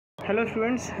Hello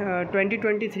students,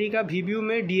 2023 का VBU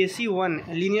में DSC 1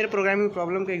 linear programming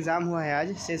problem का एग्ज़ाम हुआ है।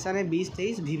 आज सेशन है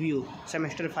 20-23 VBU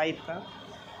सेमेस्टर 5 का।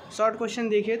 शॉर्ट क्वेश्चन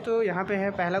देखिए तो यहाँ पे है,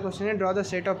 पहला क्वेश्चन है draw the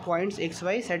set of points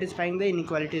XY satisfying the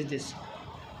inequalities this.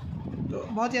 तो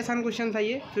बहुत ही आसान क्वेश्चन था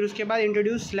ये। फिर उसके बाद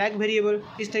इंट्रोड्यूस स्लैक वेरिएबल,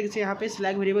 इस तरीके से यहाँ पे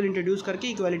स्लैक वेरिएबल इंट्रोड्यूस करके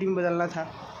इक्वालिटी में बदलना था।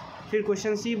 फिर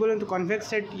क्वेश्चन सी बोले तो कॉन्वेक्स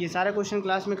सेट, ये सारे क्वेश्चन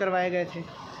क्लास में करवाए गए थे।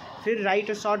 फिर right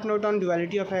a short note on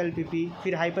duality of LPP,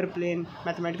 फिर hyper plane,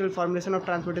 mathematical formulation of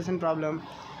transportation problem,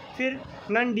 फिर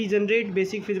non degenerate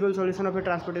basic physical solution of A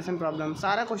transportation problem.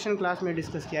 सारा क्वेश्चन क्लास में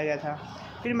डिस्कस किया गया था।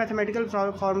 फिर mathematical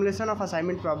formulation of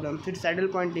assignment problem, फिर saddle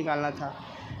point निकालना था।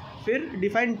 फिर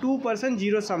define 2 person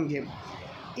zero sum game.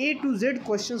 A to Z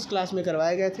questions class में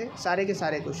करवाए गए थे, सारे के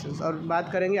सारे क्वेश्चंस। और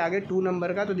बात करेंगे आगे 2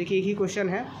 नंबर का, तो देखिए एक ही क्वेश्चन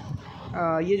है।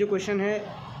 ये जो क्वेश्चन है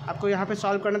आपको यहाँ पे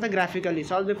सॉल्व करना था graphically,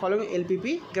 solve the following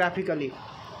LPP graphically.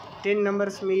 10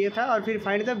 numbers में ये था। और फिर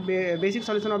find the basic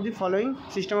solution of the following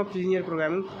system of linear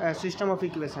programming, system of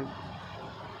equation.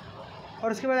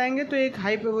 और उसके बाद आएंगे तो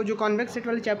एक वो जो कॉन्वेक्स सेट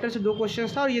वाले चैप्टर से 2 क्वेश्चन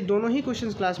था, और ये दोनों ही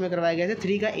क्वेश्चन क्लास में करवाए गए थे,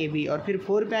 3 का AB। और फिर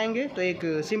 4 पे आएंगे तो एक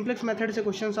सिंप्लेक्स मेथड से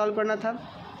क्वेश्चन सॉल्व करना था,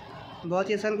 बहुत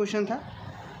ही आसान क्वेश्चन था।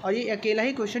 और ये अकेला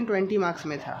ही क्वेश्चन 20 मार्क्स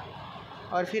में था।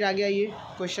 और फिर आ गया ये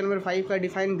क्वेश्चन नंबर 5 का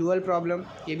डिफाइन डुअल प्रॉब्लम,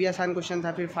 ये भी आसान क्वेश्चन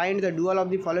था। फिर find the dual of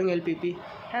the following LPP,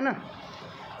 है ना।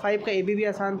 5 का AB भी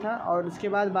आसान था। और उसके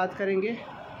बाद बात करेंगे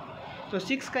तो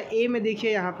 6 का A में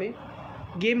देखिए यहाँ पे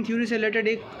गेम थ्योरी से रिलेटेड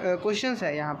एक क्वेश्चन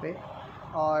है यहाँ पे।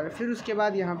 और फिर उसके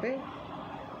बाद यहाँ पे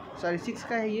 6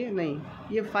 का है ये, नहीं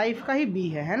ये 5 का ही B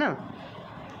है ना।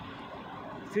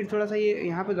 फिर थोड़ा सा ये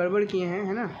यहाँ पे गड़बड़ किए हैं,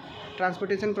 है ना।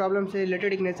 ट्रांसपोर्टेशन प्रॉब्लम से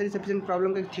रिलेटेड एक नेसेसरी सफिशिएंट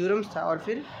प्रॉब्लम का एक थ्योरम्स था। और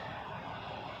फिर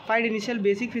find initial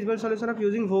basic physical solution of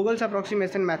using वोगल्स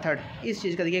approximation method. इस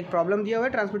चीज़ का देखिए एक प्रॉब्लम दिया हुआ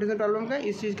है ट्रांसपोर्टेशन प्रॉब्लम का,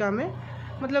 इस चीज़ का हमें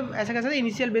मतलब ऐसा कैसा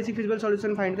initial basic physical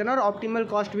solution find करना और ऑप्टिमल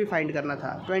कॉस्ट भी फाइंड करना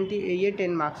था। 10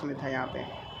 मार्क्स में था यहाँ पे।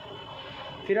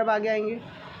 फिर अब आगे आएंगे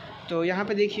तो यहाँ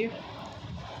पे देखिए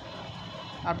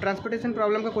आप ट्रांसपोर्टेशन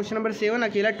प्रॉब्लम का क्वेश्चन नंबर 7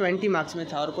 अकेला 20 मार्क्स में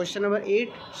था। और question number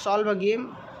 8 solve a game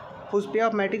whose पे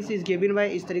of matrix is given by,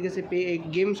 इस तरीके से एक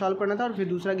गेम सॉल्व करना था। और फिर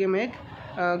दूसरा गेम एक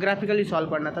ग्राफिकली सॉल्व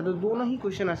करना था। तो दोनों ही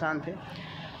क्वेश्चन आसान थे,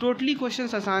 टोटली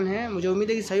क्वेश्चंस आसान हैं। मुझे उम्मीद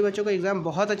है कि सभी बच्चों का एग्ज़ाम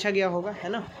बहुत अच्छा गया होगा, है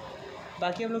ना।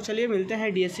 बाकी हम लोग चलिए मिलते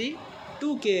हैं DSC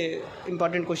 2 के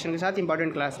इंपॉर्टेंट क्वेश्चन के साथ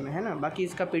इंपॉर्टेंट क्लास में, है ना। बाकी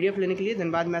इसका PDF लेने के लिए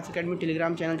Dhanbad maths academy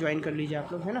Telegram channel join कर लीजिए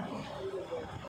आप लोग, है ना।